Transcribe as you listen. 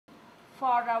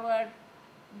for our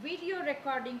video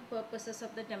recording purposes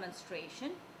of the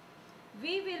demonstration,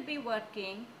 we will be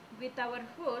working with our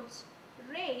hoods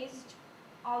raised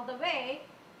all the way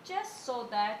just so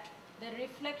that the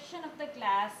reflection of the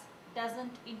glass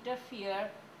doesn't interfere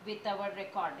with our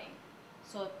recording.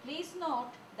 So please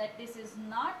note that this is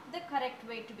not the correct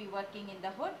way to be working in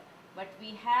the hood, but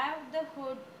we have the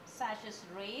hood sashes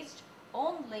raised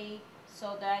only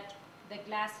so that the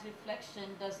glass reflection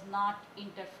does not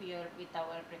interfere with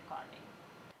our recording.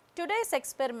 Today's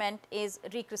experiment is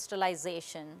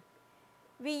recrystallization.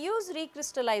 We use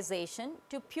recrystallization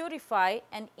to purify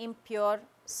an impure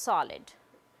solid.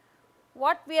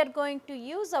 What we are going to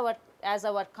use as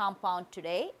our compound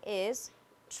today is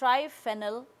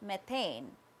triphenylmethane.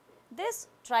 This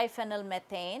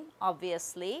triphenylmethane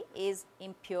obviously is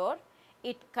impure.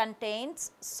 It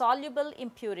contains soluble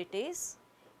impurities,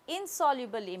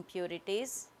 insoluble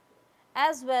impurities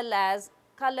as well as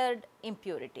colored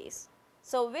impurities.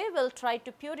 So, we will try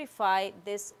to purify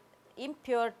this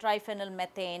impure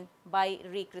triphenylmethane by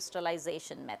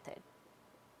recrystallization method.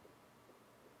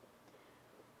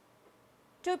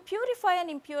 To purify an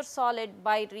impure solid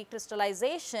by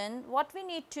recrystallization, what we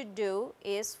need to do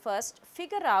is first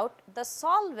figure out the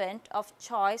solvent of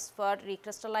choice for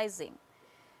recrystallizing.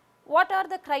 What are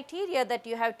the criteria that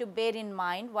you have to bear in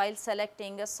mind while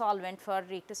selecting a solvent for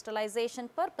recrystallization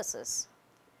purposes?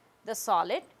 The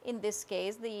solid, in this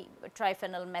case the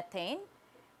triphenylmethane,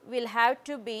 will have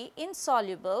to be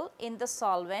insoluble in the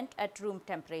solvent at room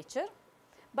temperature,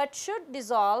 but should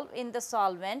dissolve in the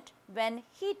solvent when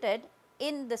heated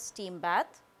in the steam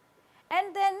bath,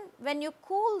 and then when you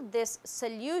cool this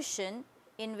solution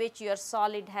in which your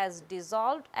solid has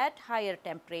dissolved at higher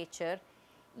temperature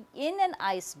in an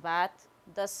ice bath,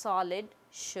 the solid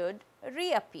should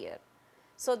reappear.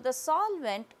 So, the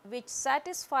solvent which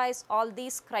satisfies all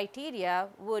these criteria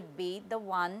would be the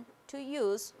one to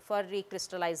use for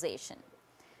recrystallization.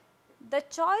 The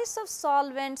choice of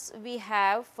solvents we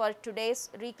have for today's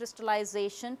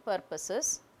recrystallization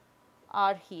purposes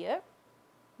are here.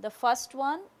 The first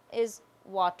one is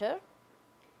water,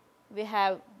 we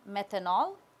have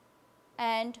methanol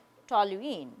and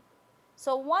toluene.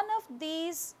 So, one of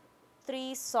these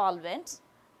three solvents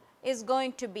is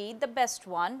going to be the best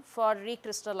one for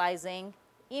recrystallizing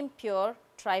impure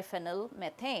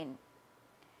triphenylmethane.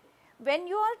 When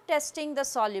you are testing the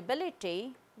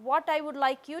solubility, what I would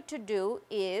like you to do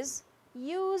is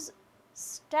use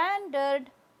standard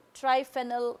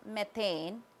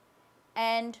triphenylmethane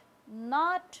and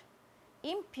not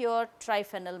impure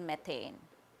triphenylmethane.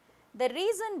 The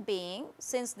reason being,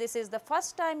 since this is the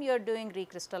first time you are doing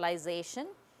recrystallization,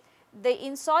 the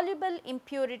insoluble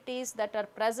impurities that are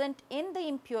present in the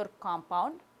impure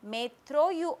compound may throw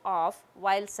you off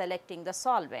while selecting the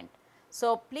solvent.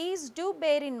 So, please do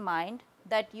bear in mind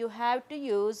that you have to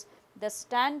use the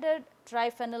standard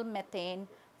triphenylmethane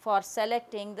for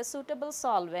selecting the suitable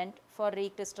solvent for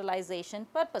recrystallization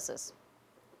purposes.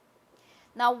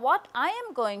 Now, what I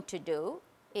am going to do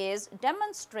is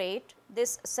demonstrate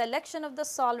this selection of the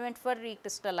solvent for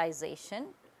recrystallization.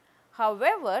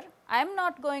 However, I am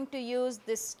not going to use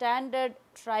this standard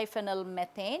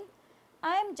triphenylmethane.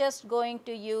 I am just going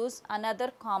to use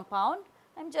another compound.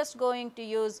 I am just going to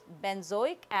use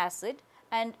benzoic acid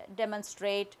and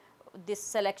demonstrate this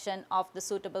selection of the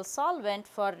suitable solvent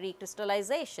for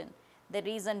recrystallization. The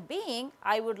reason being,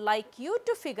 I would like you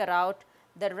to figure out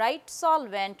the right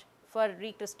solvent for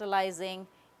recrystallizing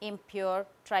impure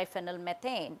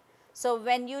triphenylmethane. So,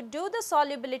 when you do the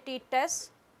solubility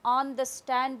test on the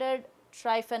standard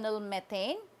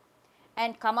triphenylmethane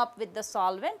and come up with the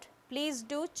solvent, please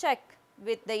do check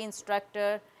with the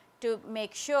instructor to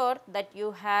make sure that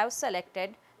you have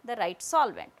selected the right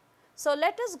solvent. So,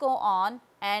 let us go on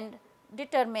and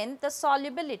determine the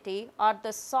solubility or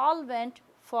the solvent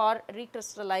for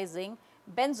recrystallizing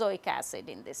benzoic acid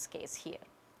in this case here.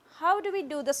 How do we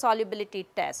do the solubility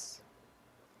test?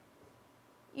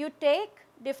 You take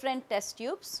different test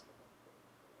tubes.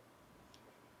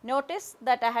 Notice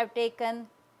that I have taken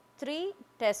 3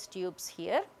 test tubes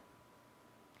here.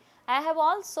 I have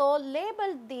also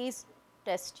labeled these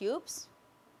test tubes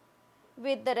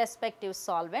with the respective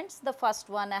solvents. The first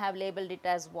one I have labeled it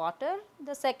as water,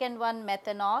 the second one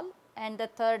methanol and the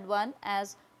third one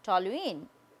as toluene.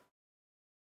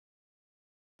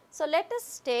 So, let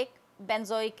us take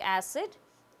benzoic acid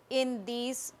in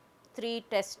these 3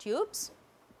 test tubes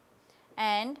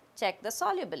and check the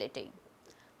solubility.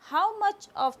 How much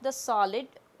of the solid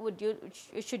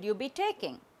should you be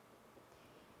taking?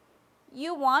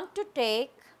 You want to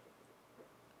take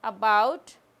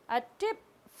about a tip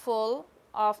full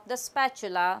of the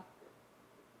spatula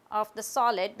of the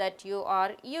solid that you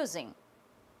are using.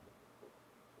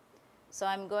 So,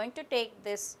 I am going to take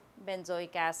this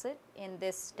benzoic acid in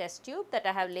this test tube that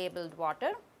I have labeled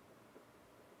water,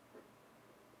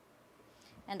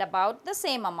 and about the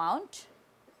same amount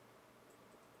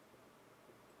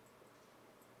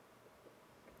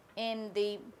in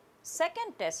the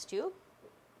second test tube,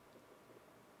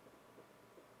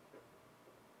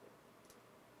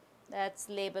 that is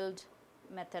labeled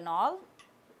methanol,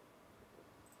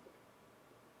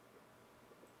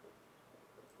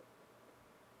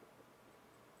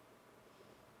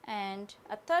 and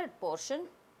a third portion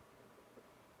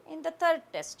in the third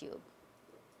test tube.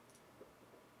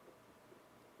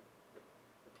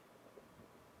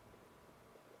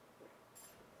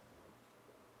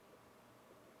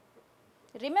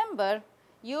 Remember,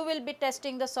 you will be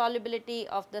testing the solubility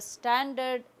of the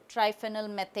standard triphenyl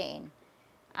methane.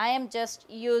 I am just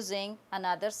using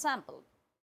another sample.